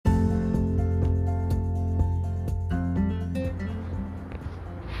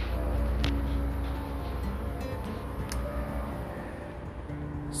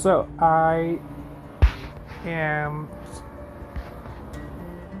So I am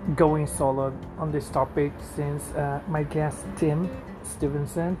going solo on this topic since my guest Tim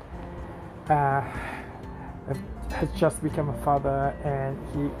Stevenson uh, has just become a father, and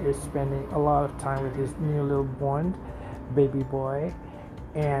he is spending a lot of time with his new little born baby boy,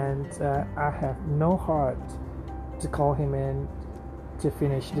 and I have no heart to call him in to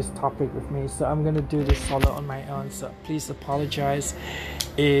finish this topic with me, so I'm gonna do this solo on my own. So please apologize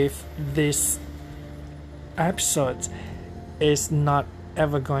if this episode is not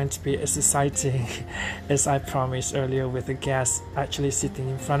ever going to be as exciting as I promised earlier, with a guest actually sitting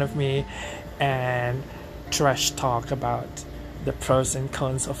in front of me and trash talk about the pros and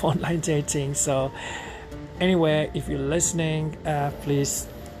cons of online dating. So anyway, if you're listening, please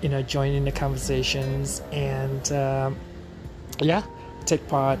join in the conversations and take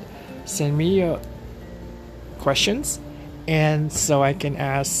part. Send me your questions, and so I can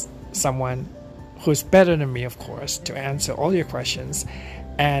ask someone who's better than me, of course, to answer all your questions,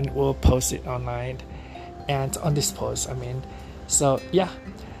 and we'll post it online and on this post. This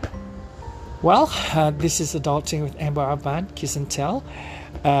is Adulting with Amber Arban, Kiss and Tell.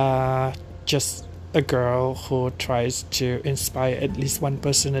 Just a girl who tries to inspire at least one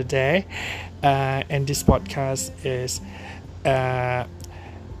person a day, and this podcast is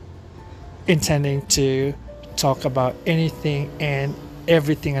intending to talk about anything and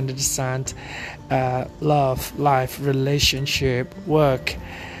everything under the sun. Love, life, relationship, work,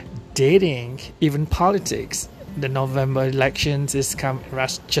 dating, even politics. The November elections is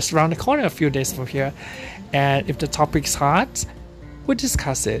just around the corner, a few days from here, and if the topic's hot, we'll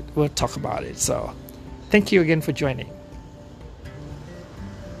discuss it, we'll talk about it. So thank you again for joining.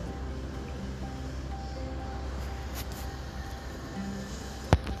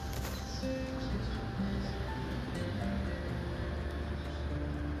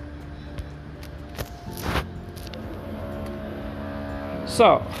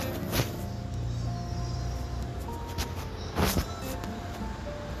 So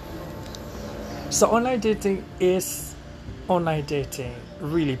online dating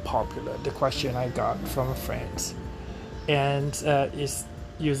really popular? The question I got from friends, and is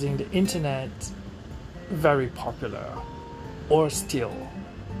using the internet very popular, or still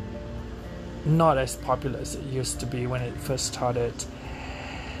not as popular as it used to be when it first started?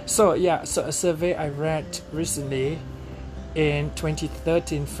 So a survey I read recently in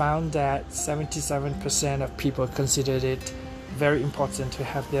 2013 found that 77% of people considered it very important to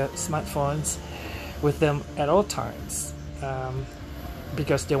have their smartphones with them at all times,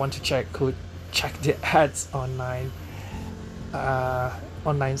 because they want to check the ads online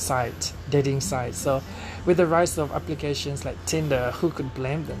dating sites. So with the rise of applications like Tinder, who could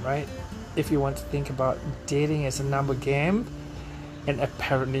blame them, right? If you want to think about dating as a number game, and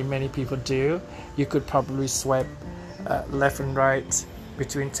apparently many people do, you could probably swipe left and right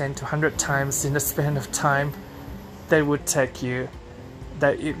between 10 to 100 times in the span of time that it would take you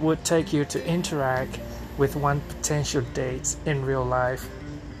to interact with one potential date in real life.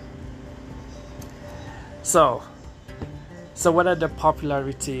 So what are the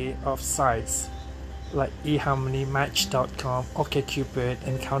popularity of sites like eHarmony, Match.com, OkCupid,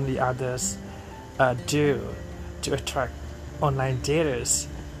 and countless others do to attract online daters?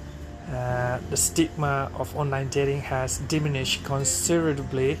 The stigma of online dating has diminished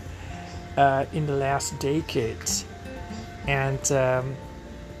considerably in the last decade. And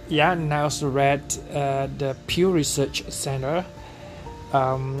and I also read the Pew Research Center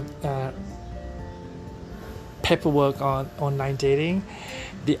paperwork on online dating.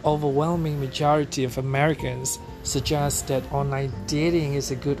 The overwhelming majority of Americans suggest that online dating is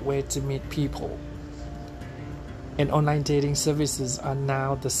a good way to meet people, and online dating services are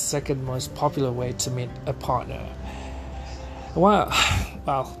now the second most popular way to meet a partner. Well,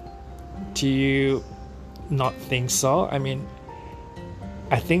 do you not think so? I mean,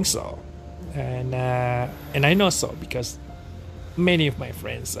 I think so, and I know so because many of my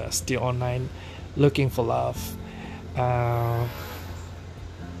friends are still online looking for love,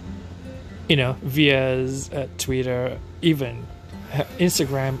 via Twitter, even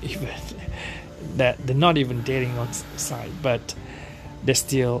Instagram, even that they're not even dating on site, but they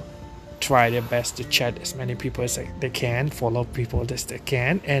still try their best to chat as many people as they can, follow people as they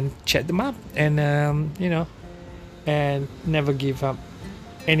can, and chat them up, and and never give up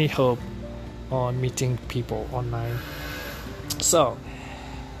any hope on meeting people online. So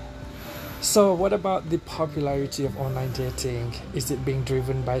what about the popularity of online dating? Is it being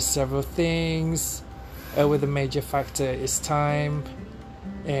driven by several things, with a major factor is time,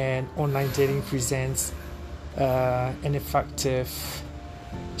 and online dating presents an effective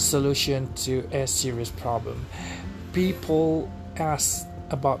solution to a serious problem. People ask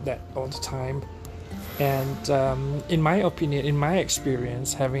about that all the time, and in my opinion, in my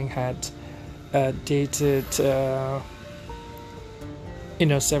experience, having had dated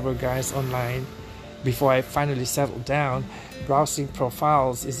several guys online before I finally settled down, browsing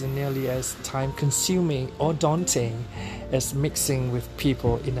profiles isn't nearly as time consuming or daunting as mixing with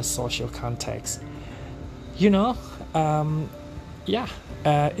people in a social context. It's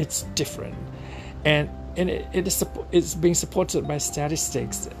different, and it's being supported by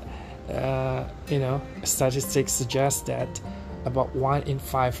statistics. Statistics suggest that about 1 in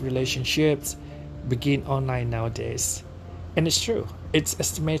 5 relationships begin online nowadays, and it's true. It's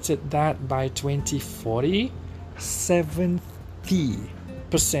estimated that by 2040,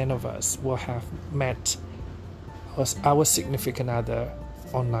 70% of us will have met our significant other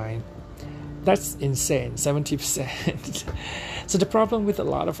online. That's insane, 70%. So the problem with a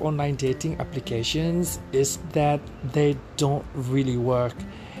lot of online dating applications is that they don't really work.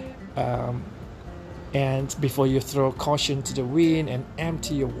 And before you throw caution to the wind and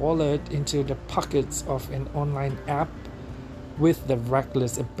empty your wallet into the pockets of an online app with the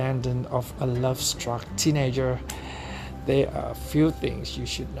reckless abandon of a love-struck teenager, there are a few things you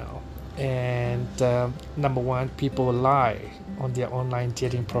should know. And number one, people lie on their online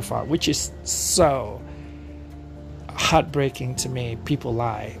dating profile, which is so heartbreaking to me. People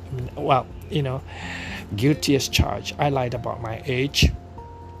lie. Guilty as charged. I lied about my age,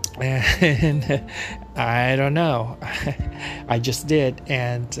 and I don't know. I just did,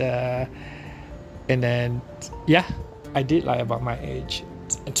 and then I did lie about my age,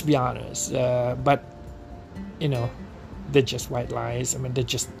 to be honest. But they're just white lies.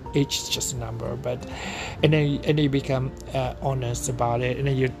 Age is just a number. But and then you become honest about it, and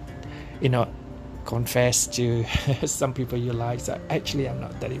then you confess to some people you like. So actually, I'm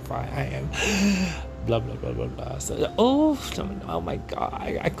not 35. I am blah blah blah blah blah. So oh my God,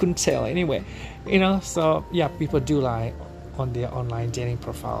 I couldn't tell anyway. So yeah, people do lie on their online dating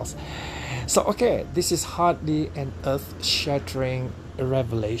profiles. So okay, this is hardly an earth-shattering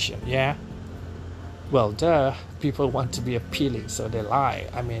revelation. Yeah. Well, duh. People want to be appealing, so they lie.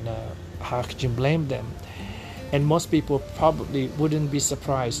 How could you blame them? And most people probably wouldn't be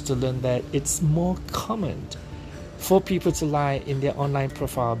surprised to learn that it's more common for people to lie in their online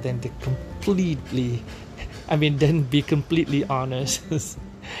profile than be completely honest.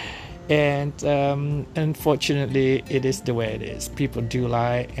 And unfortunately, it is the way it is. People do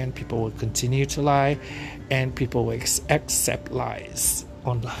lie, and people will continue to lie, and people will accept lies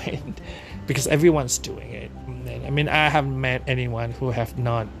online because everyone's doing it. I haven't met anyone who have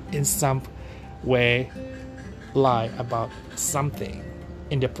not in some way lie about something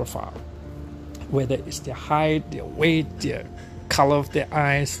in their profile, whether it's their height, their weight, their color of their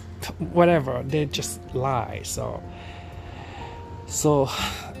eyes, whatever. They just lie. So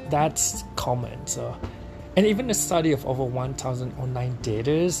that's common. And even a study of over 1,000 online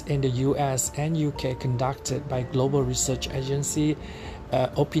daters in the US and UK conducted by global research agency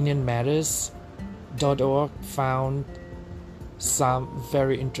opinionmatters.org found some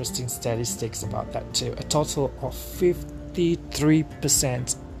very interesting statistics about that too. A total of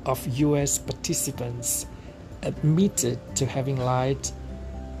 53% of US participants admitted to having lied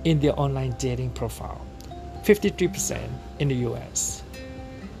in their online dating profile. 53% in the US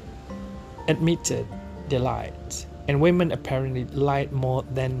admitted they lied, and women apparently lied more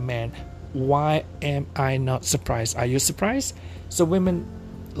than men. Why am I not surprised? Are you surprised? So women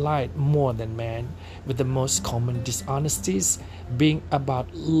lied more than men, with the most common dishonesties being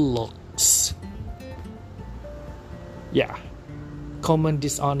about looks. Yeah, common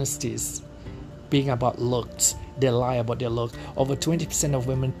dishonesties being about looks. They lie about their look. Over 20% of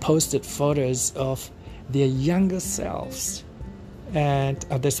women posted photos of their younger selves. And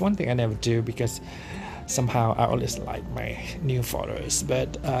there's one thing I never do, because somehow I always like my new photos,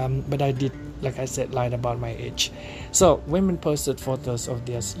 but I did, like I said, lied about my age. So women posted photos of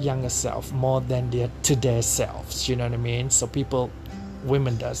their younger self more than their today selves. You know what I mean? So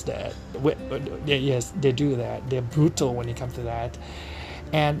women does that. Yes, they do that. They're brutal when it comes to that.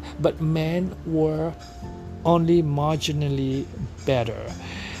 But men were only marginally better.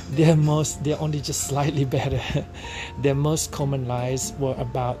 They're only just slightly better. Their most common lies were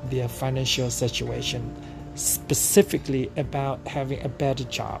about their financial situation, specifically about having a better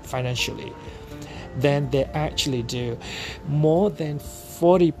job financially than they actually do. More than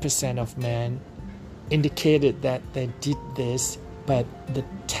 40% of men indicated that they did this, but the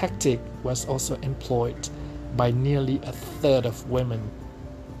tactic was also employed by nearly a third of women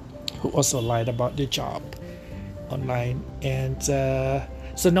who also lied about their job online. And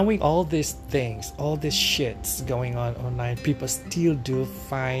So knowing all these things, all these shits going on online, people still do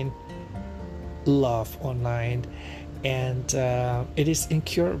find love online, and it is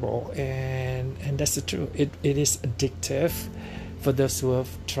incurable, and that's the truth. It is addictive for those who have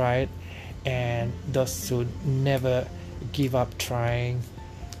tried and those who never give up trying.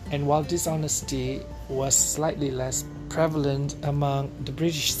 And while dishonesty was slightly less prevalent among the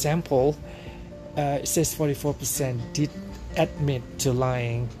British sample, it says 44% did admit to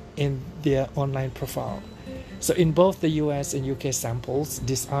lying in their online profile. So in both the US and UK samples,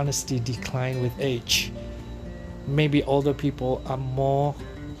 dishonesty declined with age. Maybe older people are more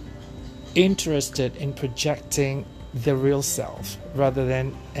interested in projecting the real self rather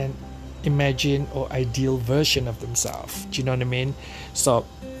than an imagined or ideal version of themselves. Do you know what I mean? So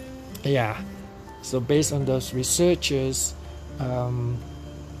yeah, so based on those researchers,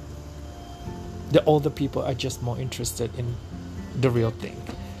 the older people are just more interested in the real thing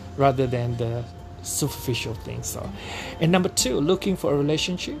rather than the superficial thing. So, and number two, looking for a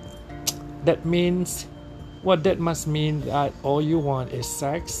relationship. That means, what that must mean that all you want is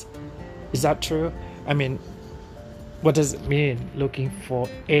sex. Is that true? I mean, what does it mean, looking for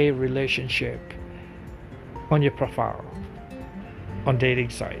a relationship on your profile on dating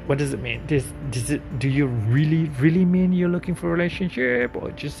site? What does it mean? Do you really mean you're looking for a relationship,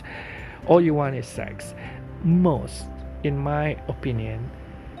 or just all you want is sex? Most, in my opinion,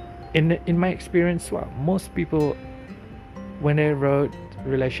 in my experience, well, most people, when they wrote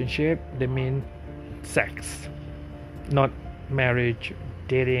relationship, they mean sex, not marriage,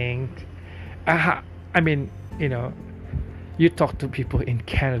 dating. I mean, you know, you talk to people in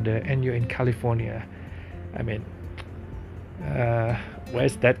Canada and you're in California. I mean,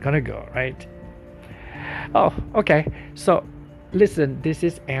 where's that gonna go, right? Oh, okay. So listen, this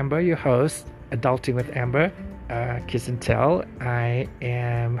is Amber, your host, Adulting with Amber, Kiss and Tell. I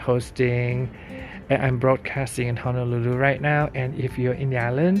am hosting, I'm broadcasting in Honolulu right now, and if you're in the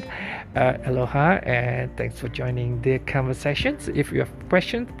island, aloha, and thanks for joining the conversations. If you have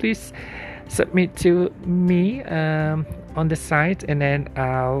questions, please submit to me on the site, and then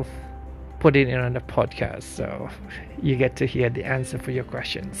I'll put it in on the podcast, so you get to hear the answer for your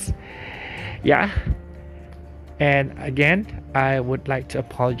questions. Yeah. And again, I would like to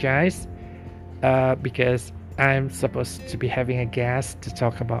apologize because I'm supposed to be having a guest to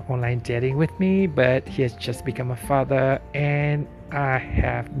talk about online dating with me, but he has just become a father, and I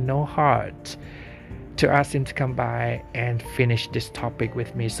have no heart to ask him to come by and finish this topic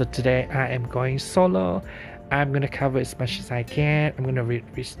with me. So today I am going solo. I'm going to cover as much as I can. I'm going to read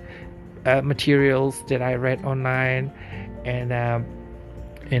materials that I read online, and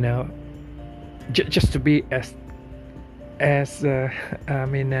just to be as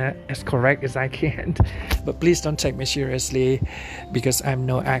correct as I can. But please don't take me seriously, because I'm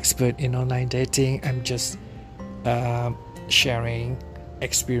no expert in online dating. I'm just sharing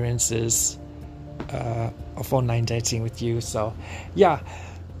experiences of online dating with you. So yeah,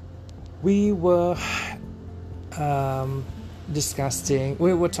 we were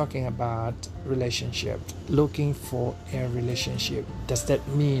talking about relationship, looking for a relationship. Does that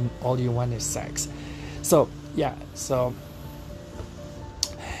mean all you want is sex? So yeah, so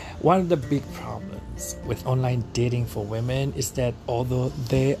one of the big problems with online dating for women is that although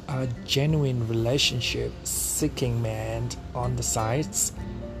there are genuine relationship seeking men on the sites,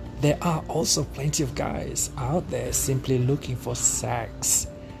 there are also plenty of guys out there simply looking for sex.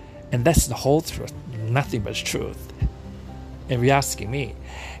 And that's the whole truth, nothing but truth. If you're asking me.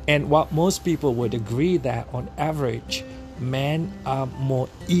 And while most people would agree that on average men are more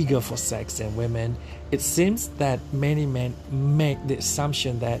eager for sex than women, it seems that many men make the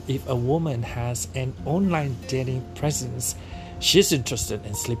assumption that if a woman has an online dating presence, she's interested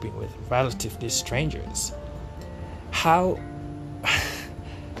in sleeping with relatively strangers. How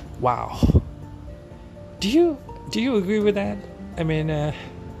wow. Do you agree with that? I mean,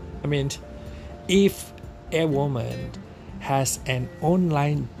 if a woman has an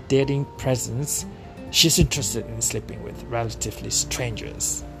online dating presence, she's interested in sleeping with relatively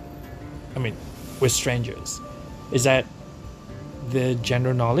strangers. I mean, with strangers. Is that the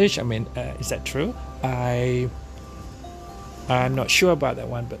general knowledge? I mean, is that true? I'm not sure about that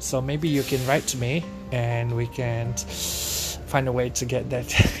one, but so maybe you can write to me and we can find a way to get that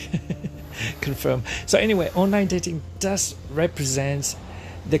confirmed. So anyway, online dating does represent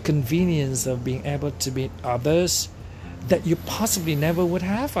the convenience of being able to meet others that you possibly never would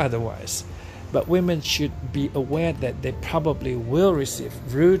have otherwise. But women should be aware that they probably will receive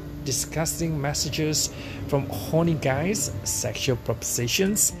rude, disgusting messages from horny guys, sexual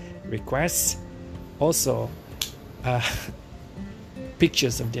propositions, requests. Also,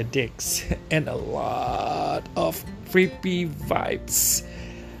 pictures of their dicks and a lot of creepy vibes.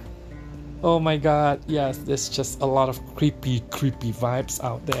 Oh my god, yes, there's just a lot of creepy vibes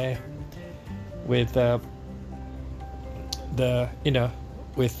out there with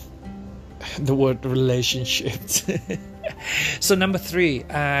with the word relationships. So number 3,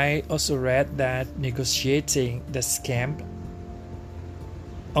 I also read that negotiating the scam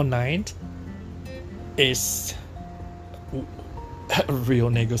online is a real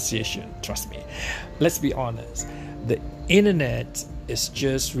negotiation. Trust me. Let's be honest, the internet is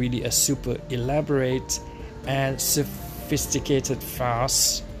just really a super elaborate and sophisticated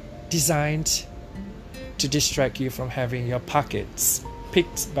farce designed to distract you from having your pockets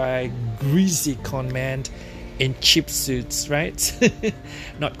picked by greasy con men in cheap suits, right?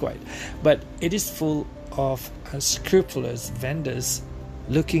 Not quite, but it is full of unscrupulous vendors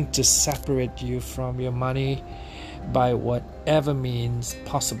looking to separate you from your money by whatever means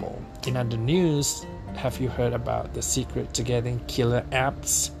possible. In other news, have you heard about the secret to getting killer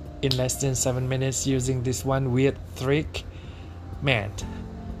apps in less than 7 minutes using this one weird trick? Man,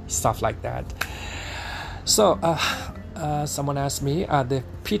 stuff like that. So someone asked me, are there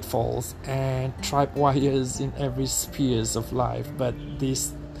pitfalls and tripwires in every spheres of life? But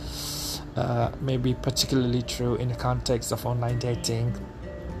this may be particularly true in the context of online dating.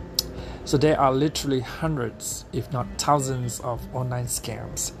 So there are literally hundreds, if not thousands, of online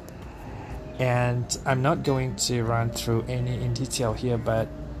scams. And I'm not going to run through any in detail here, but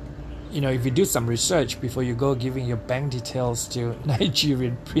if you do some research before you go giving your bank details to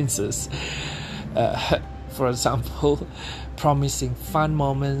Nigerian princes, for example, promising fun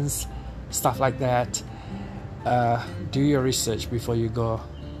moments, stuff like that, do your research before you go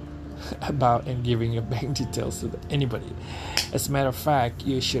about and giving your bank details to anybody. As a matter of fact,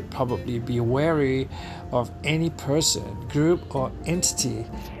 you should probably be wary of any person, group, or entity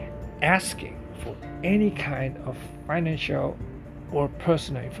asking for any kind of financial or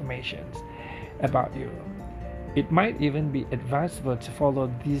personal information about you. It might even be advisable to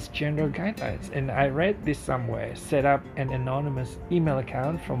follow these general guidelines. And I read this somewhere: set up an anonymous email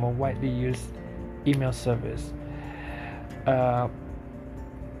account from a widely used email service,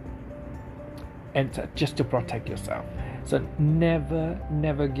 and just to protect yourself. So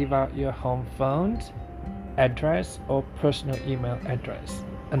never give out your home phone address or personal email address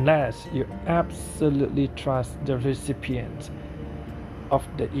unless you absolutely trust the recipient of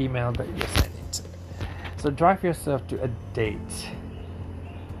the email that you're sending to. So drive yourself to a date.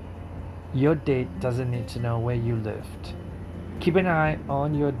 Your date doesn't need to know where you lived. Keep an eye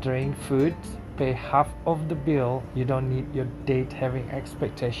on your drink, food, pay half of the bill. You don't need your date having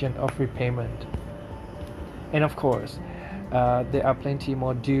expectation of repayment. And of course, there are plenty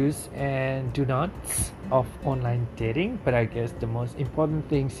more do's and do nots of online dating, but I guess the most important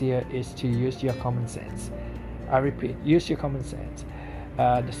things here is to use your common sense. I repeat, use your common sense.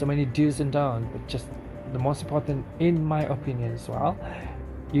 There's so many do's and don'ts, but just the most important, in my opinion as well,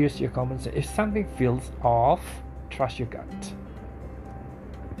 use your common sense. If something feels off, trust your gut.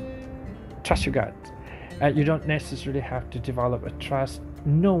 Trust your gut. You don't necessarily have to develop a trust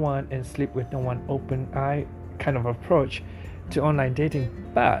no one and sleep with no one open eye kind of approach to online dating,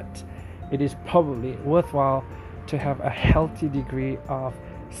 but it is probably worthwhile to have a healthy degree of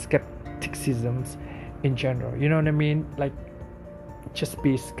skepticism in general. You know what I mean? Like, just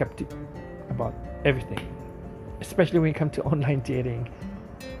be skeptic about everything, especially when it comes to online dating.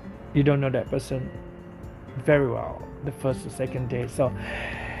 You don't know that person very well the first or second day. So,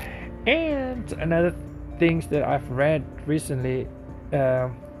 and another things that I've read recently,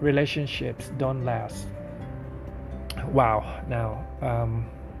 relationships don't last. Wow. Now,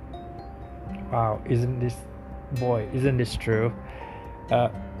 wow, isn't this true?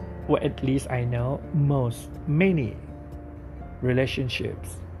 Well, at least I know many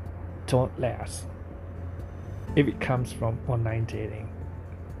relationships don't last if it comes from online dating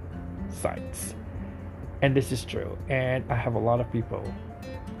sites. And this is true, and I have a lot of people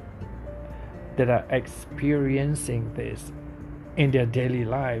that are experiencing this in their daily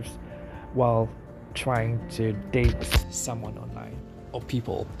lives while trying to date someone online or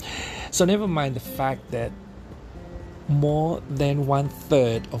people. So never mind the fact that more than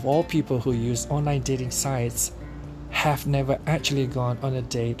 1/3 of all people who use online dating sites have never actually gone on a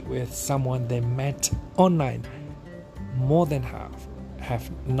date with someone they met online. More than half have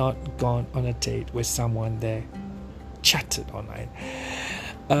not gone on a date with someone they chatted online.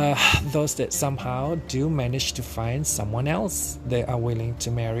 Those that somehow do manage to find someone else they are willing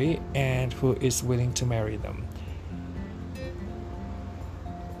to marry and who is willing to marry them.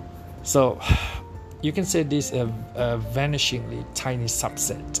 So you can say this a vanishingly tiny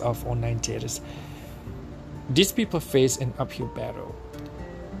subset of online daters. These people face an uphill battle.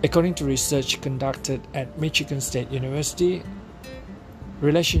 According to research conducted at Michigan State University,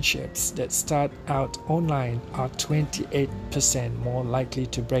 relationships that start out online are 28% more likely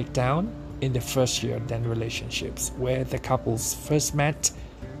to break down in the first year than relationships where the couples first met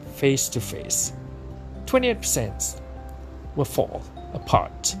face to face. 28% will fall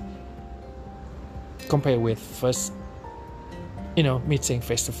apart compared with first, meeting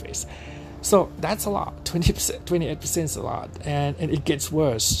face to face. So that's a lot. 28% is a lot, and it gets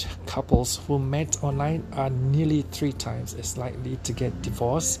worse. Couples who met online are nearly 3 times as likely to get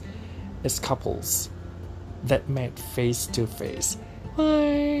divorced as couples that met face to face.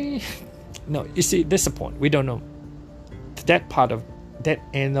 Why? No, you see, that's the point. We don't know that part of that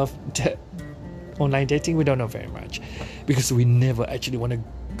end of the online dating. We don't know very much because we never actually want to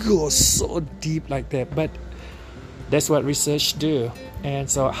go so deep like that. But that's what research do. And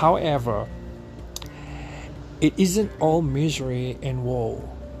so, however, it isn't all misery and woe.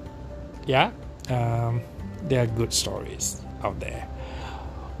 Yeah, there are good stories out there.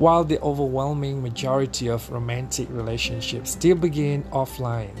 While the overwhelming majority of romantic relationships still begin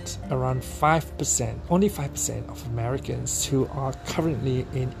offline, around 5%, only 5% of Americans who are currently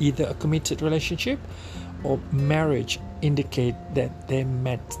in either a committed relationship or marriage indicate that they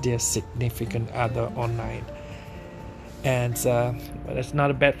met their significant other online. And that's not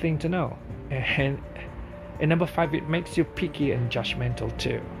a bad thing to know. And number 5, it makes you picky and judgmental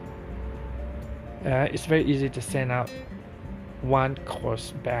too. It's very easy to send out one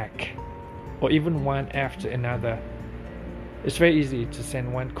course back, or even one after another. It's very easy to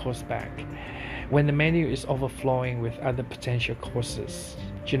send one course back when the menu is overflowing with other potential courses.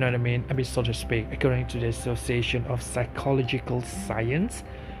 Do you know what I mean? So to speak, according to the Association of Psychological Science,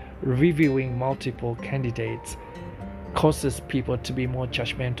 reviewing multiple candidates causes people to be more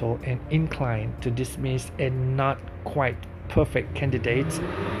judgmental and inclined to dismiss a not quite perfect candidate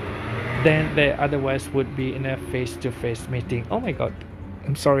than they otherwise would be in a face-to-face meeting. Oh my god,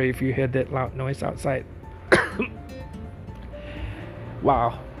 I'm sorry if you heard that loud noise outside.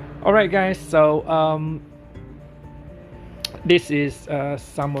 Wow. Alright guys, so this is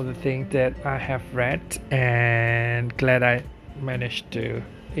some of the things that I have read, and glad I managed to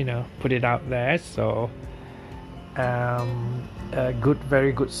put it out there. So a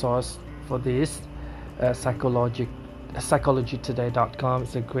very good source for this. Psychologytoday.com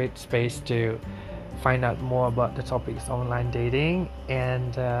is a great space to find out more about the topics of online dating,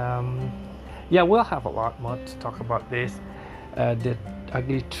 and we'll have a lot more to talk about this. The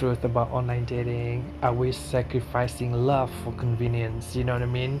ugly truth about online dating. Are we sacrificing love for convenience? You know what I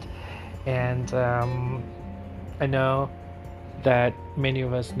mean? And I know that many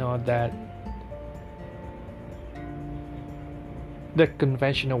of us know that the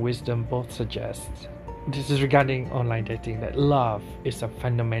conventional wisdom both suggests, this is regarding online dating, that love is a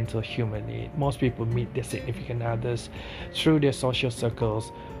fundamental human need. Most people meet their significant others through their social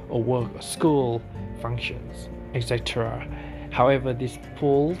circles or work or school functions, etc. However, these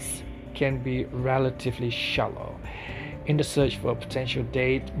pools can be relatively shallow. In the search for a potential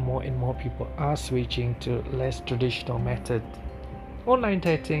date, more and more people are switching to less traditional method. Online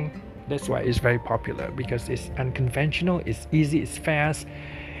dating, that's why it's very popular, because it's unconventional, it's easy, it's fast,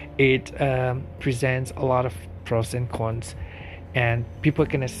 it presents a lot of pros and cons, and people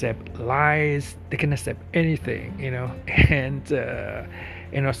can accept lies, they can accept anything,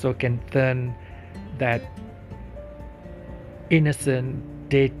 and also can turn that innocent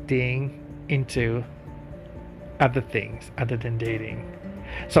dating into other things other than dating.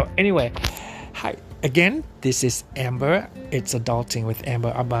 So anyway, hi again, this is Amber. It's Adulting with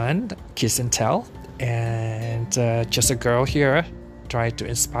Amber Aband, Kiss and Tell, and just a girl here try to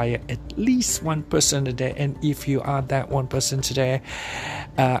inspire at least one person a day. And if you are that one person today,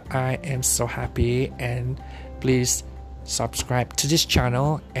 I am so happy, and please subscribe to this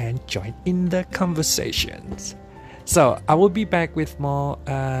channel and join in the conversations. So I will be back with more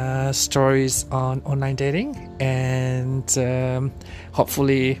stories on online dating, and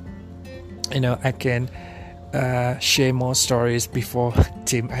hopefully I can share more stories before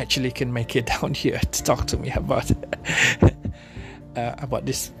Tim actually can make it down here to talk to me about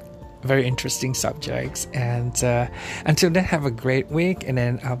this very interesting subjects. And until then, have a great week, and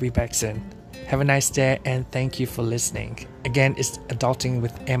then I'll be back soon. Have a nice day, and thank you for listening. Again, it's Adulting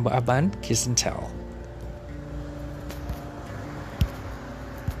with Amber Aban, Kiss and Tell.